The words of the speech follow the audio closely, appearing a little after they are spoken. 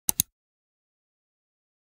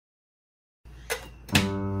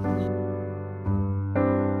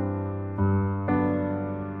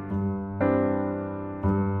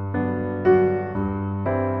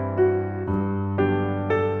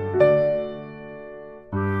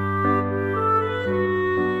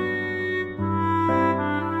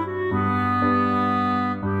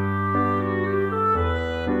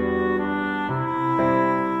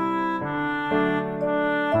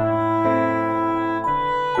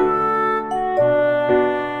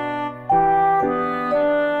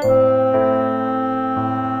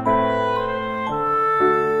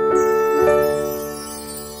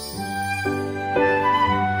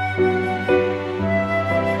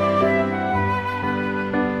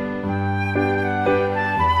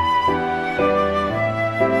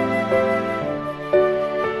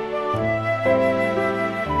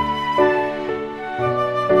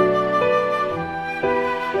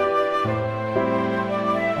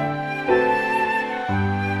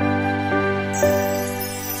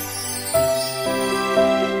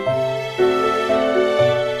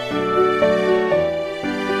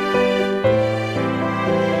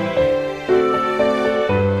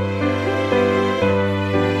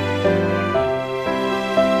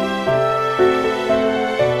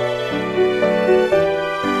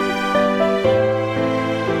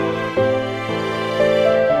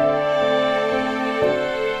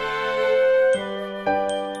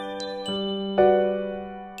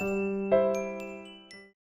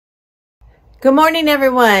Good morning,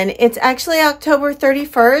 everyone. It's actually October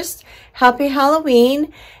 31st. Happy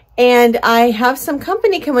Halloween. And I have some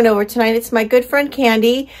company coming over tonight. It's my good friend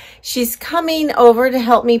Candy. She's coming over to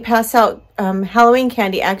help me pass out Halloween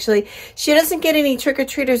candy. Actually, she doesn't get any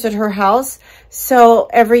trick-or-treaters at her house. So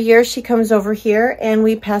every year she comes over here and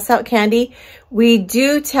we pass out candy. We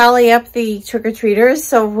do tally up the trick-or-treaters,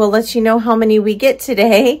 so we'll let you know how many we get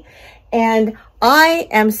today. And I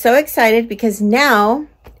am so excited because now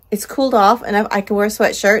it's cooled off and I can wear a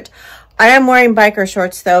sweatshirt. I am wearing biker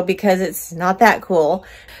shorts though because it's not that cool.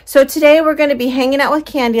 So today we're going to be hanging out with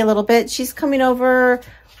Candy a little bit. She's coming over,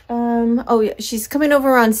 she's coming over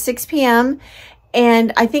around 6 p.m.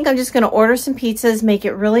 And I think I'm just going to order some pizzas, make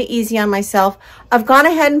it really easy on myself. I've gone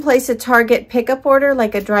ahead and placed a Target pickup order,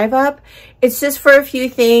 like a drive up. It's just for a few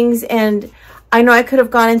things, and I know I could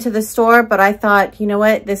have gone into the store, but I thought, you know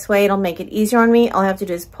what, this way it'll make it easier on me. All I have to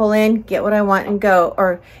do is pull in, get what I want and go,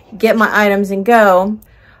 or get my items and go.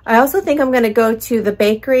 I also think I'm gonna go to the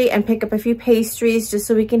bakery and pick up a few pastries just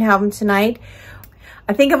so we can have them tonight.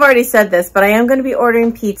 I think I've already said this, but I am gonna be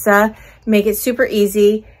ordering pizza, make it super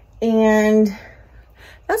easy, and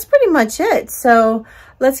that's pretty much it. So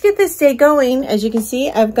let's get this day going. As you can see,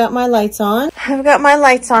 I've got my lights on. I've got my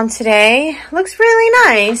lights on today. Looks really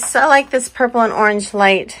nice. I like this purple and orange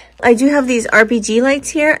light. I do have these RBG lights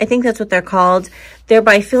here. I think that's what they're called. They're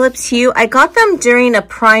by Philips Hue. I got them during a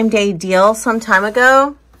Prime Day deal some time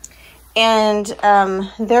ago. And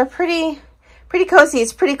they're pretty cozy.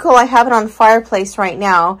 It's pretty cool. I have it on fireplace right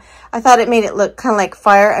now. I thought it made it look kind of like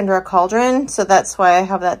fire under a cauldron. So that's why I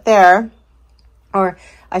have that there. Or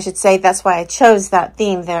I should say that's why I chose that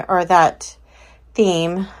theme there, or that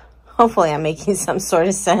theme. Hopefully I'm making some sort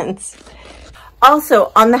of sense.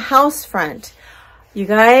 Also, on the house front, you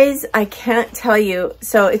guys, I can't tell you.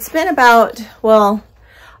 So it's been about, well,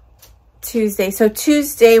 Tuesday. So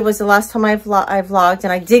Tuesday was the last time I vlogged,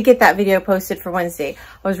 and I did get that video posted for Wednesday.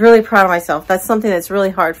 I was really proud of myself. That's something that's really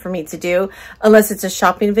hard for me to do, unless it's a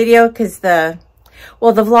shopping video, because the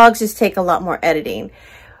vlogs just take a lot more editing.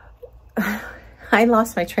 I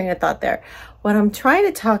lost my train of thought there. What I'm trying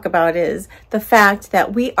to talk about is the fact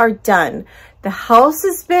that we are done. The house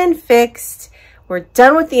has been fixed. We're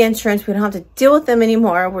done with the insurance. We don't have to deal with them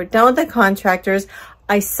anymore. We're done with the contractors.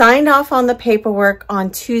 I signed off on the paperwork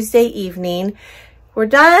on Tuesday evening. We're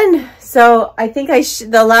done. So I think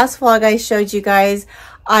the last vlog I showed you guys,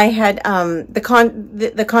 I had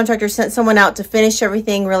the contractor sent someone out to finish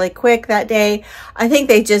everything really quick that day. I think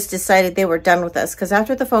they just decided they were done with us, because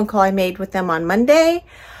after the phone call I made with them on Monday,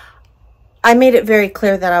 I made it very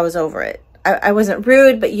clear that I was over it. I wasn't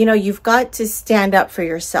rude, but you know, you've got to stand up for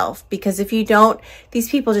yourself, because if you don't, these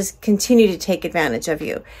people just continue to take advantage of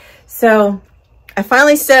you. So I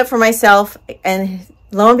finally stood up for myself, and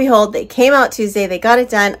lo and behold, they came out Tuesday. They got it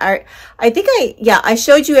done. I think I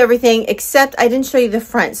showed you everything, except I didn't show you the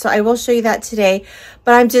front. So I will show you that today.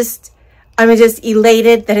 But I'm just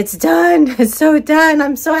elated that it's done. It's so done.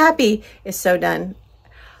 I'm so happy. It's so done.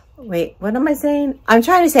 Wait, what am I saying? I'm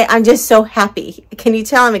trying to say I'm just so happy. Can you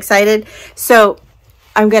tell I'm excited? So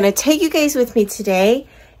I'm going to take you guys with me today.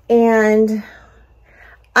 And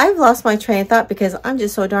I've lost my train of thought because I'm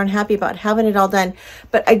just so darn happy about having it all done.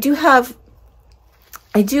 But I do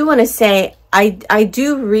want to say, I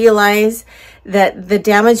do realize that the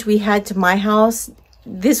damage we had to my house,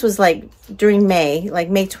 this was like during May, like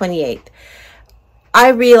May 28th. I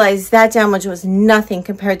realized that damage was nothing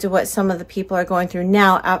compared to what some of the people are going through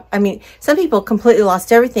now. I mean, some people completely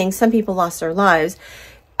lost everything. Some people lost their lives.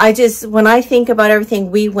 When I think about everything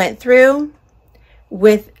we went through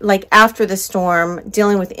with, like, after the storm,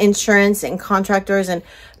 dealing with insurance and contractors, and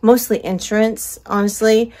mostly insurance,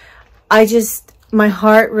 honestly, my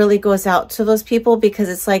heart really goes out to those people, because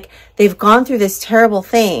it's like they've gone through this terrible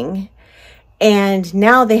thing and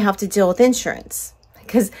now they have to deal with insurance.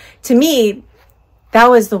 Because to me, that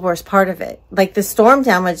was the worst part of it. Like, the storm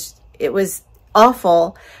damage, it was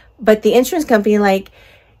awful, but the insurance company, like,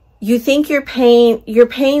 you think you're paying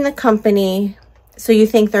the company, so you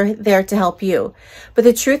think they're there to help you. But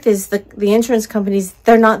the truth is, the insurance companies,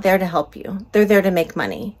 they're not there to help you. They're there to make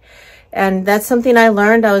money. And that's something I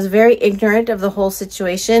learned. I was very ignorant of the whole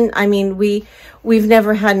situation. I mean, we've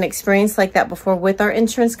never had an experience like that before with our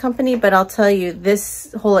insurance company, but I'll tell you,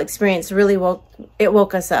 this whole experience really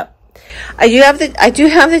woke us up. I do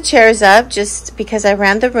have the chairs up just because I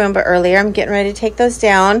ran the Roomba earlier. I'm getting ready to take those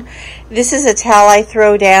down. This is a towel I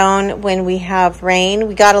throw down when we have rain.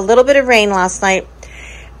 We got a little bit of rain last night.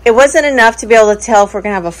 It wasn't enough to be able to tell if we're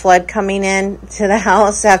going to have a flood coming in to the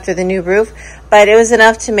house after the new roof, but it was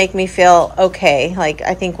enough to make me feel okay. Like,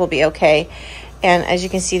 I think we'll be okay. And as you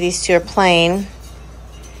can see, these two are playing.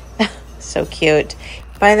 So cute.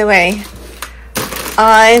 By the way,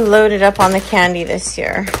 I loaded up on the candy this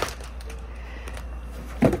year.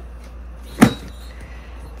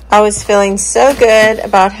 I was feeling so good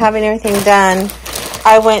about having everything done.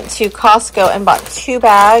 I went to Costco and bought 2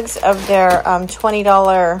 bags of their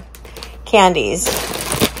 $20 candies.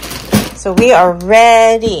 So we are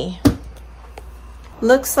ready.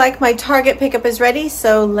 Looks like my Target pickup is ready,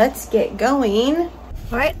 so let's get going. All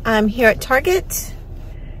right, I'm here at Target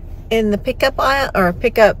in the pickup aisle, or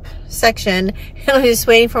pickup section, and I'm just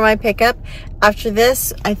waiting for my pickup. After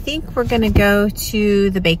this, I think we're gonna go to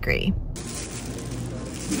the bakery.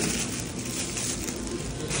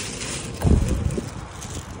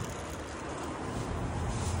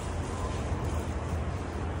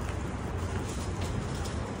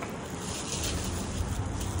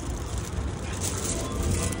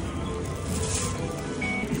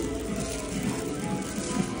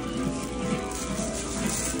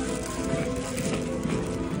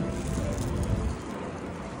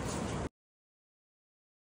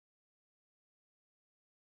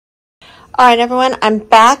 All right, everyone, I'm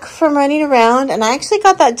back from running around, and I actually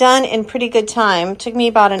got that done in pretty good time. It took me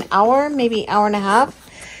about an hour, maybe hour and a half.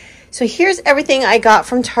 So here's everything I got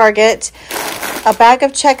from Target. A bag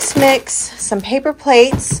of Chex Mix, some paper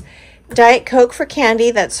plates, Diet Coke for Candy,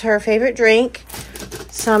 that's her favorite drink,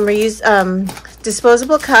 some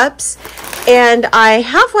disposable cups, and I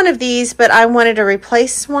have one of these, but I wanted to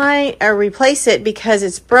replace it because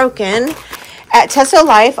it's broken. At Tesso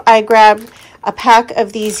Life, I grabbed a pack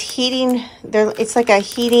of these it's like a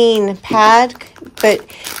heating pad, but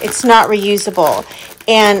it's not reusable.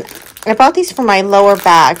 And I bought these for my lower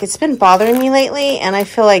back. It's been bothering me lately, and I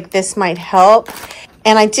feel like this might help.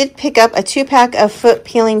 And I did pick up a 2-pack of foot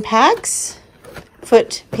peeling packs.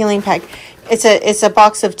 Foot peeling pack. It's a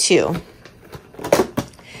box of 2.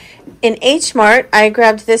 In H Mart, I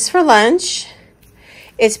grabbed this for lunch.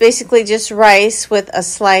 It's basically just rice with a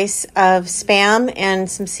slice of Spam and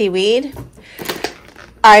some seaweed.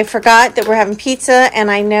 I forgot that we're having pizza,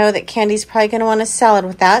 and I know that Candy's probably going to want a salad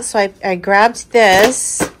with that, so I grabbed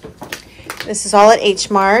this. This is all at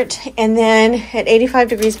H Mart. And then at 85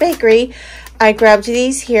 Degrees Bakery, I grabbed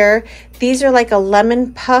these here. These are like a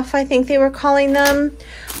lemon puff, I think they were calling them.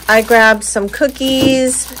 I grabbed some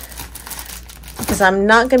cookies because I'm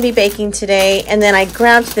not going to be baking today. And then I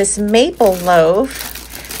grabbed this maple loaf.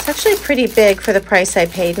 It's actually pretty big for the price I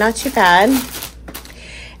paid. Not too bad.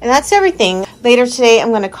 And that's everything. Later today, I'm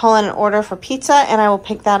going to call in an order for pizza, and I will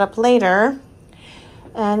pick that up later.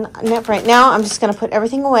 And right now, I'm just going to put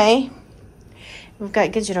everything away. We've got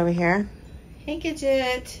Gidget over here. Hey,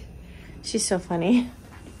 Gidget. She's so funny.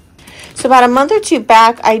 So about a month or 2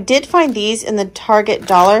 back, I did find these in the Target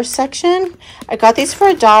dollar section. I got these for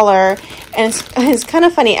 $1, and it's kind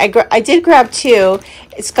of funny. I did grab 2.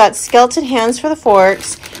 It's got skeleton hands for the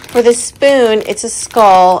forks. For the spoon, it's a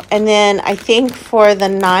skull, and then I think for the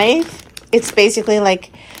knife, it's basically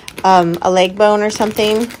like a leg bone or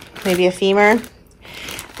something, maybe a femur.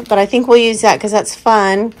 But I think we'll use that because that's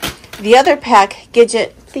fun. The other pack,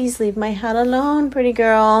 Gidget, please leave my hat alone, pretty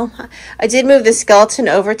girl. I did move the skeleton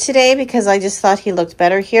over today because I just thought he looked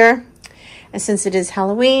better here. And since it is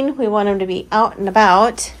Halloween, we want him to be out and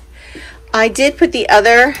about. I did put the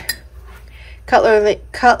other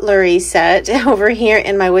cutlery set over here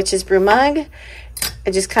in my witch's brew mug.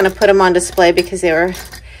 I just kind of put them on display because they were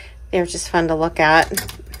just fun to look at.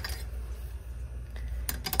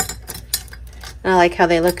 And I like how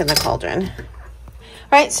they look in the cauldron.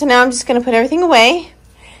 All right, so now I'm just gonna put everything away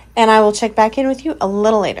and I will check back in with you a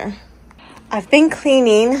little later. I've been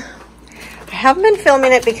cleaning. I haven't been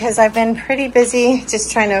filming it because I've been pretty busy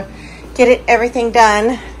just trying to get everything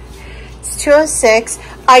done. It's 2:06.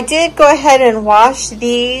 I did go ahead and wash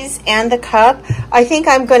these and the cup. I think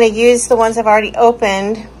I'm going to use the ones I've already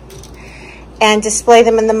opened and display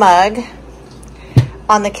them in the mug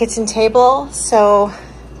on the kitchen table. So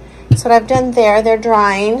that's what I've done there. They're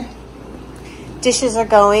drying. Dishes are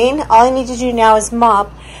going. All I need to do now is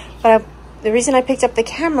mop. But the reason I picked up the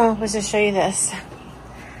camera was to show you this.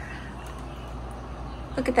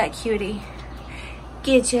 Look at that cutie.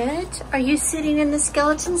 Gidget, are you sitting in the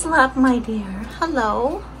skeleton's lap, my dear?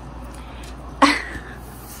 Hello.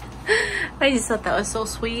 I just thought that was so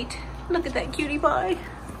sweet. Look at that cutie pie.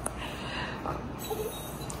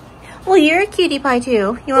 Well, you're a cutie pie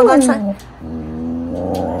too. You want to go outside?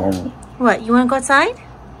 What, you want to go outside?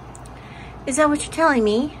 Is that what you're telling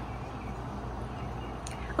me?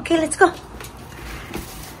 Okay, let's go.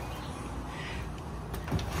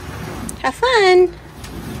 Have fun.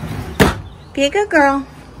 Be a good girl.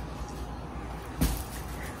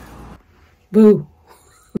 Boo.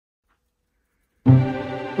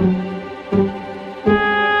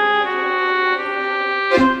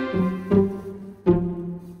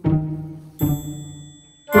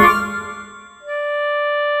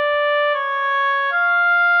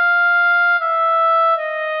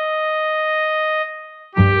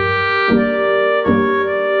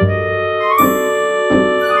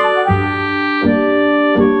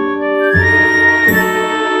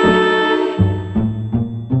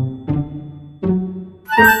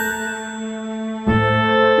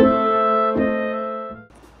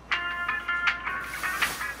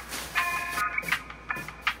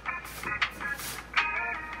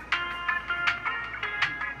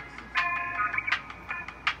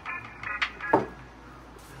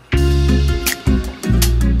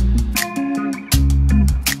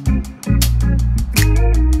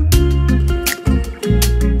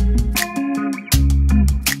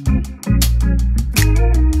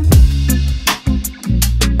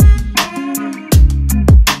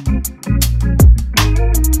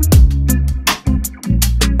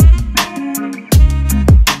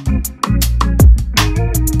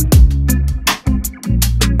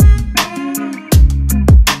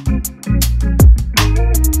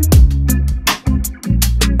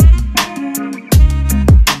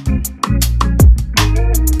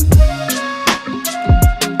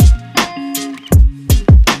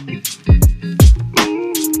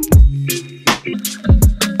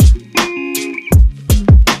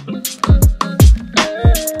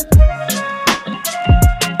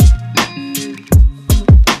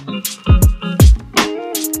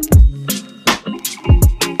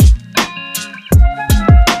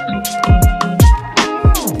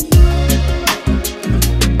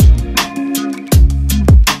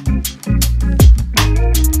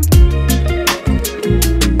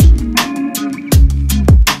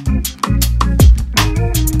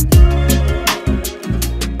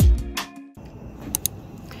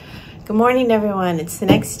 Good morning, everyone. It's the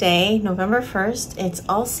next day, November 1st. It's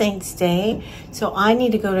All Saints Day, so I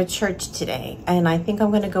need to go to church today, and I think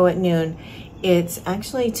I'm going to go at noon. It's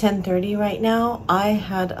actually 10:30 right now. I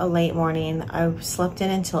had a late morning. I slept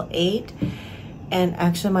in until 8, and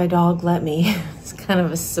actually my dog let me. It's kind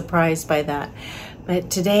of a surprise by that. But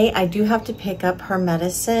today I do have to pick up her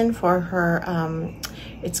medicine for her,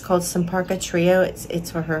 it's called Simparca Trio.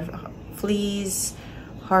 It's for her fleas,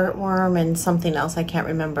 heartworm, and something else I can't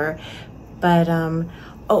remember. But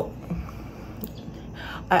oh,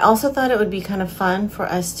 I also thought it would be kind of fun for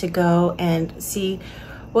us to go and see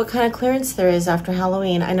what kind of clearance there is after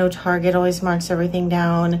Halloween. I know Target always marks everything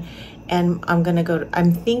down, and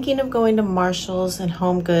I'm thinking of going to Marshall's and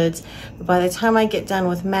Home Goods, but by the time I get done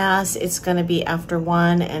with Mass, it's gonna be after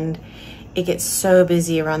 1, and it gets so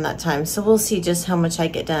busy around that time. So we'll see just how much I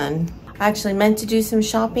get done. I actually meant to do some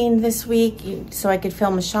shopping this week so I could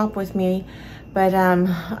film a shop with me, but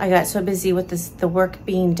I got so busy with the work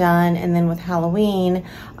being done, and then with Halloween,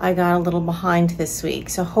 I got a little behind this week.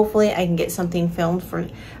 So hopefully I can get something filmed for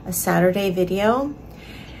a Saturday video.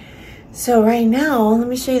 So right now, let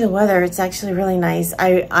me show you the weather. It's actually really nice.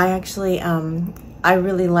 I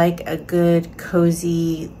really like a good,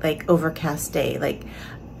 cozy, like overcast day. Like,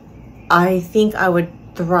 I think I would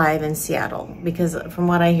thrive in Seattle because from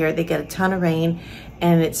what I hear, they get a ton of rain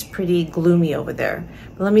and it's pretty gloomy over there.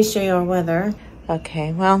 But let me show you our weather.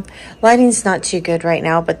 Okay, well, lighting's not too good right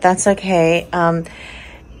now, but that's okay.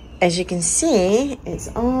 As you can see, it's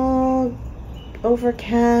all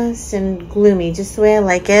overcast and gloomy, just the way I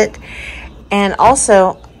like it. And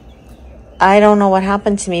also, I don't know what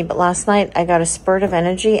happened to me, but last night I got a spurt of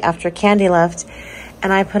energy after Candy left,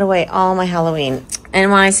 and I put away all my Halloween.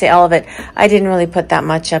 And when I say all of it, I didn't really put that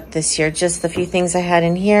much up this year, just the few things I had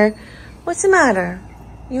in here. What's the matter?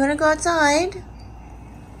 You want to go outside?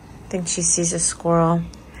 I think she sees a squirrel.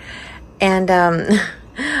 And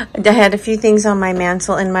I had a few things on my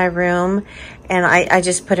mantle in my room, and I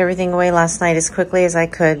just put everything away last night as quickly as I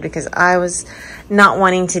could because I was not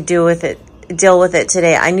wanting to deal with it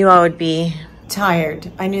today. I knew I would be tired.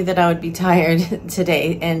 I knew that I would be tired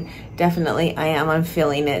today, and definitely I am. I'm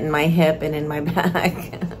feeling it in my hip and in my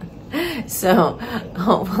back. So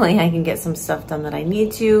hopefully I can get some stuff done that I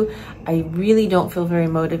need to. I really don't feel very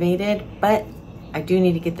motivated, but I do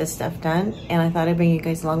need to get this stuff done, and I thought I'd bring you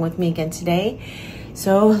guys along with me again today.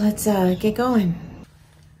 So let's get going.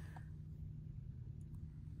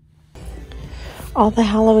 All the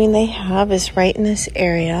Halloween they have is right in this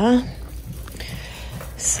area.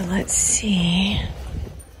 So let's see.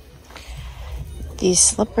 These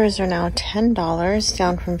slippers are now $10,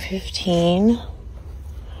 down from $15.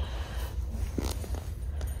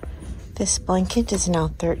 This blanket is now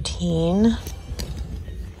 $13.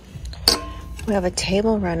 We have a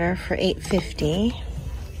table runner for $8.50.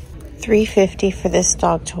 $3.50 for this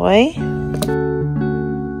dog toy.